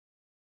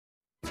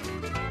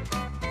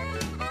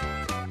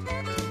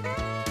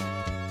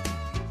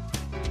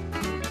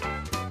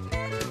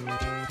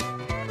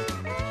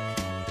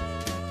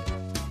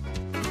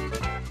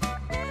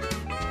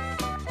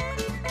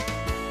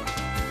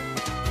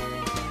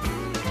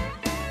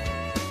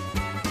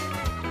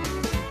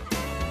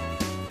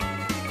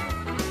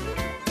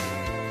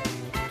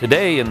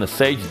Today in the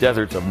sage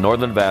deserts of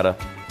northern Nevada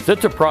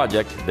sits a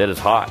project that is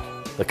hot.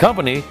 The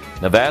company,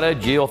 Nevada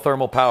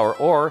Geothermal Power,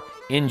 or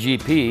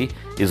NGP,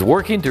 is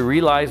working to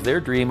realize their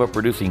dream of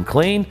producing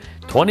clean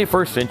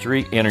 21st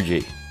century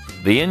energy.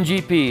 The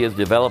NGP is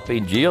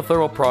developing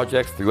geothermal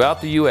projects throughout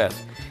the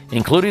U.S.,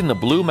 including the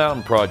Blue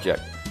Mountain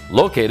Project,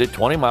 located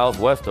 20 miles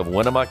west of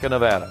Winnemucca,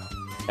 Nevada.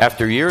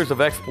 After years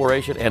of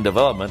exploration and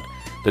development,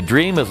 the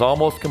dream is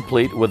almost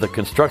complete with the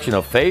construction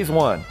of Phase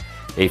 1,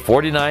 a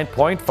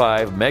 49.5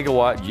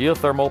 megawatt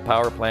geothermal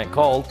power plant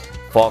called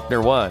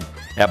Faulkner 1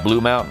 at Blue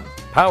Mountain.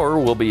 Power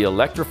will be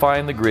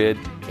electrifying the grid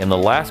in the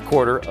last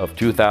quarter of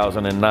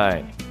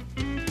 2009.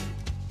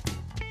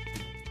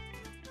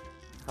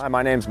 Hi,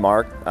 my name's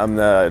Mark. I'm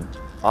the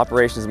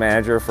operations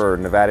manager for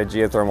Nevada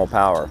Geothermal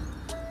Power.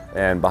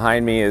 And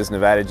behind me is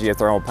Nevada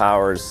Geothermal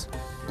Power's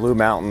Blue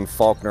Mountain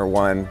Faulkner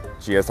 1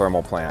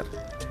 geothermal plant.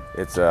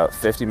 It's a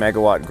 50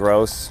 megawatt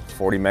gross,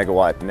 40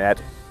 megawatt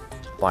net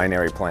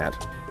binary plant.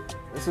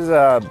 This is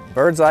a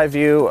bird's eye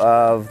view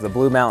of the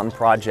Blue Mountain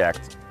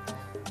project.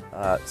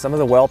 Some of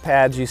the well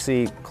pads you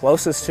see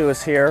closest to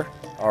us here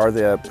are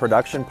the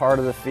production part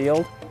of the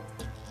field.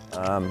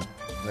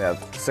 We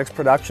have 6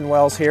 production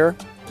wells here,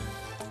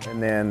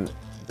 and then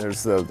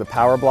there's the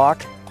power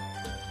block.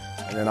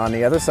 And then on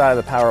the other side of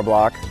the power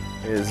block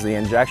is the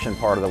injection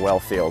part of the well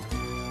field.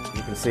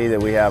 You can see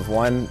that we have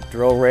one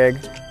drill rig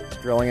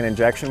drilling an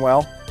injection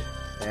well,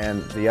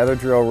 and the other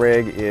drill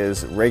rig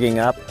is rigging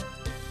up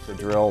to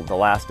drill the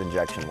last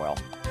injection well.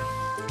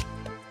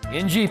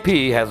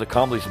 NGP has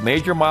accomplished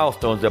major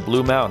milestones at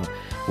Blue Mountain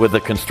with the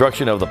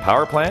construction of the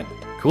power plant,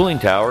 cooling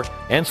tower,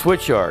 and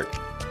switchyard.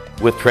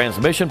 With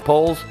transmission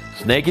poles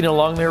snaking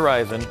along the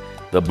horizon,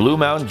 the Blue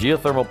Mountain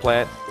geothermal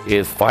plant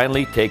is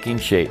finally taking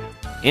shape.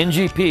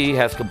 NGP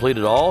has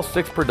completed all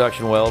 6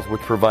 production wells,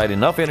 which provide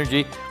enough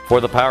energy for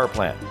the power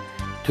plant.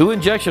 2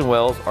 injection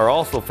wells are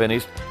also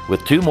finished,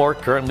 with 2 more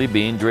currently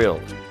being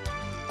drilled.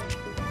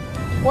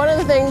 One of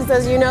the things,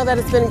 as you know, that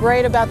has been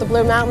great about the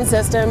Blue Mountain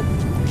system,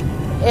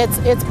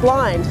 it's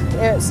blind.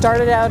 It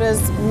started out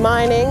as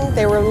mining.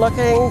 They were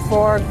looking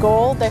for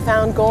gold. They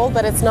found gold,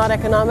 but it's not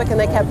economic, and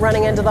they kept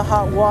running into the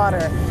hot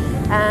water.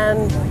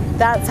 And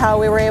that's how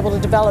we were able to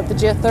develop the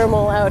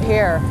geothermal out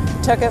here.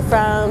 Took it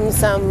from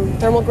some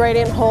thermal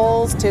gradient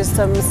holes to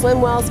some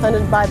slim wells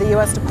funded by the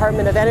U.S.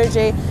 Department of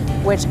Energy,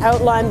 which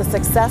outlined the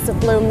success of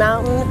Blue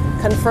Mountain,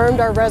 confirmed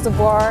our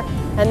reservoir,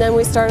 and then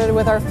we started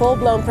with our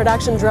full-blown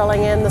production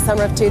drilling in the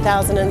summer of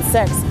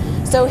 2006.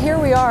 So here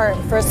we are.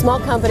 For a small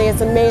company,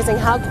 it's amazing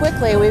how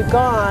quickly we've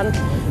gone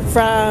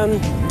from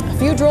a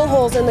few drill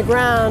holes in the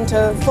ground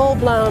to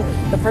full-blown.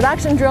 The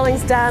production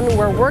drilling's done,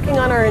 we're working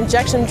on our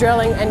injection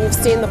drilling, and you've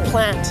seen the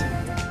plant.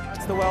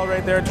 That's the well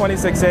right there,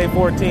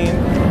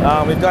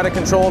 26A14. We've got it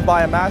controlled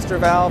by a master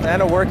valve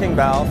and a working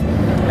valve.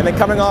 And then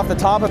coming off the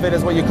top of it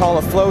is what you call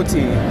a flow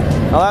tee.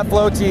 Now that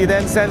flow tee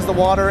then sends the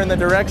water in the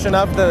direction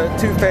of the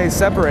 2-phase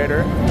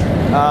separator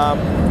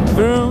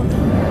through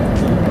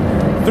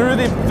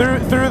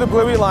the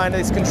buoy line.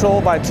 Is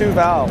controlled by 2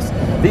 valves.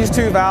 These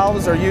 2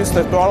 valves are used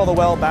to throttle the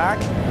well back.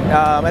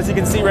 As you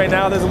can see right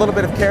now, there's a little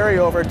bit of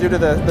carryover due to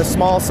the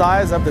small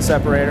size of the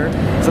separator.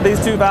 So these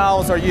 2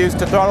 valves are used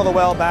to throttle the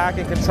well back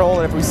and control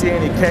it if we see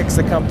any kicks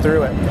that come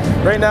through it.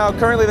 Right now,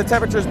 currently the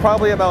temperature is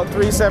probably about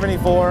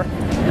 374,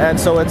 and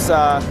so it's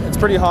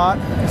pretty hot.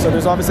 So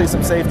there's obviously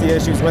some safety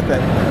issues with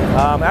it.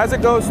 As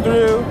it goes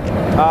through,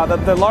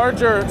 the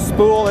larger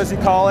spool, as you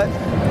call it,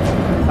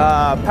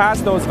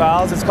 past those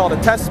valves, it's called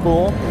a test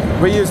spool.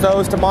 We use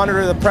those to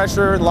monitor the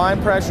pressure, line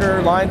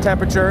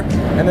temperature,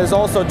 and there's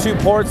also 2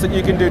 ports that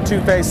you can do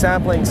 2-phase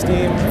sampling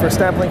steam for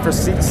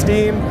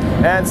steam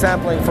and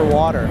sampling for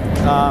water.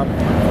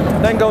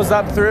 Then goes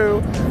up through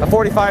a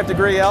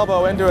 45-degree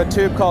elbow into a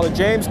tube called a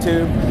James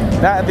tube.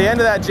 At the end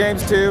of that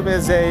James tube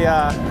is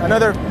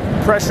another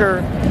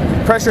pressure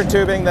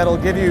tubing that'll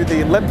give you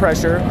the lip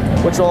pressure,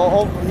 which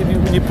will,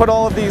 when you put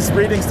all of these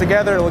readings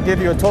together, it will give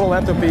you a total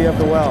enthalpy of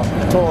the well,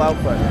 total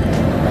output.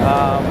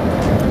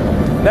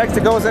 Next,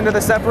 it goes into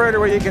the separator,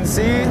 where you can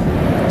see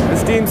the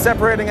steam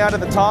separating out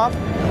of the top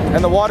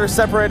and the water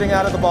separating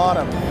out of the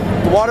bottom.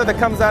 The water that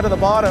comes out of the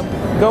bottom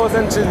goes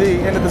into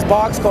this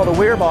box called a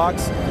weir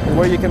box,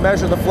 where you can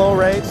measure the flow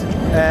rate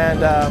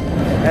and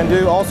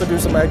also do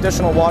some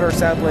additional water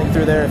sampling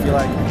through there if you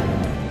like.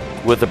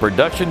 With the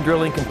production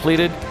drilling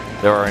completed,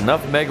 there are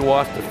enough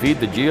megawatts to feed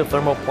the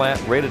geothermal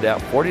plant rated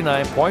at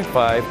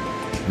 49.5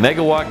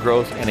 megawatt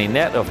gross and a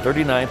net of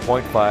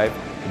 39.5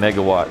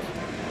 megawatts.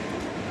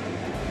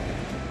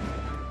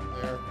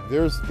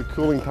 There's the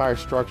cooling tower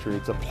structure.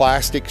 It's a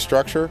plastic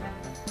structure.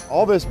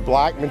 All this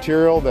black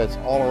material that's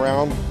all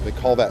around, they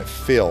call that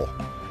fill.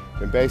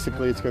 And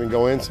basically it's going to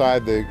go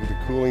inside the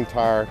cooling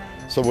tower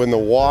So when the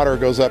water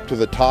goes up to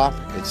the top,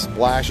 it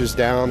splashes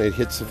down, it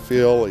hits the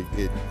fill,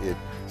 it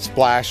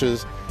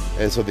splashes.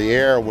 And so the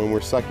air, when we're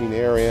sucking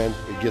air in,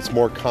 it gets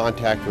more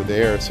contact with the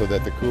air so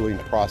that the cooling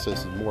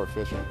process is more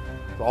efficient.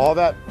 So all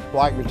that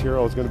black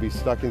material is going to be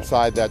stuck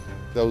inside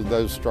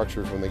those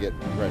structures when they get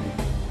ready.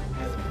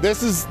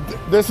 This is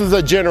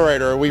a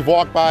generator. We've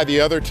walked by the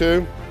other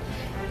two,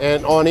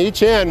 and on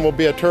each end will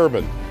be a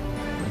turbine.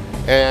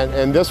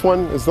 And this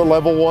one is the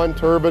level 1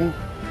 turbine,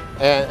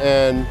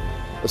 and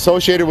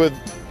associated with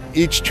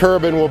each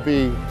turbine will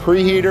be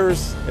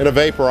preheaters and a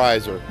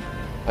vaporizer,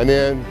 and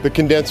then the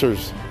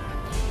condensers.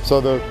 So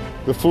the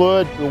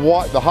fluid,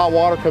 the hot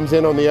water comes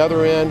in on the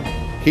other end,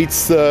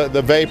 heats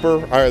the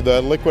vapor or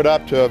the liquid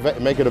up to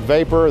make it a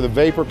vapor. The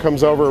vapor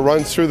comes over,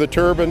 runs through the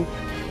turbine.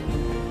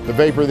 The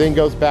vapor then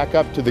goes back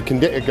up to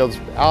it goes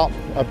out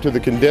up to the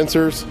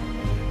condensers,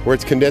 where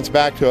it's condensed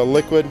back to a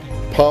liquid,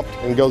 pumped,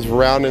 and goes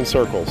around in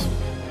circles.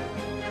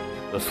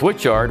 The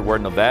switchyard where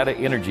Nevada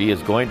Energy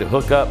is going to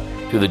hook up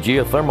to the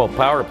geothermal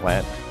power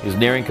plant is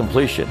nearing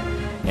completion,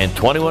 and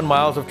 21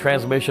 miles of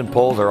transmission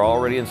poles are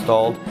already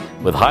installed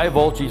with high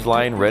voltage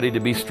line ready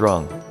to be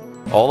strung.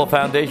 All the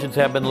foundations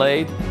have been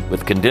laid,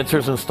 with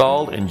condensers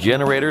installed and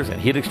generators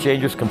and heat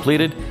exchangers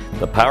completed.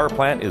 The power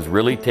plant is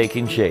really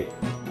taking shape.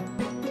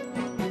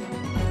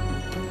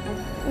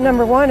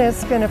 Number one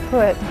is going to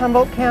put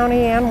Humboldt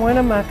County and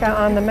Winnemucca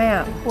on the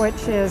map,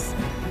 which is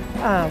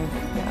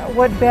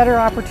what better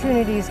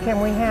opportunities can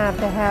we have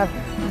to have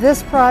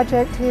this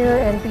project here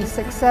and be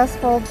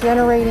successful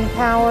generating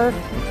power,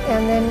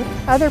 and then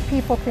other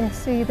people can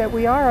see that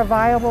we are a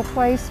viable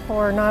place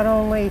for not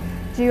only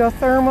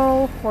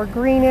geothermal, for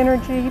green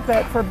energy,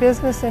 but for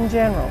business in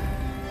general.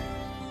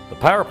 The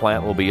power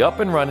plant will be up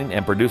and running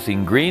and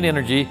producing green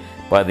energy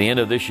by the end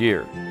of this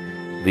year.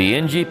 The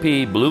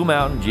NGP Blue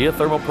Mountain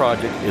Geothermal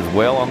Project is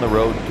well on the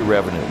road to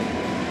revenue.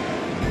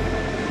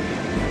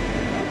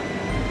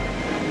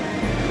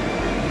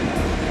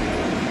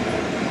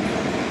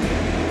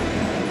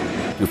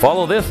 To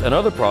follow this and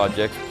other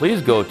projects, please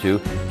go to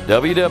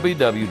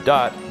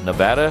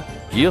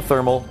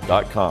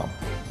www.nevadageothermal.com.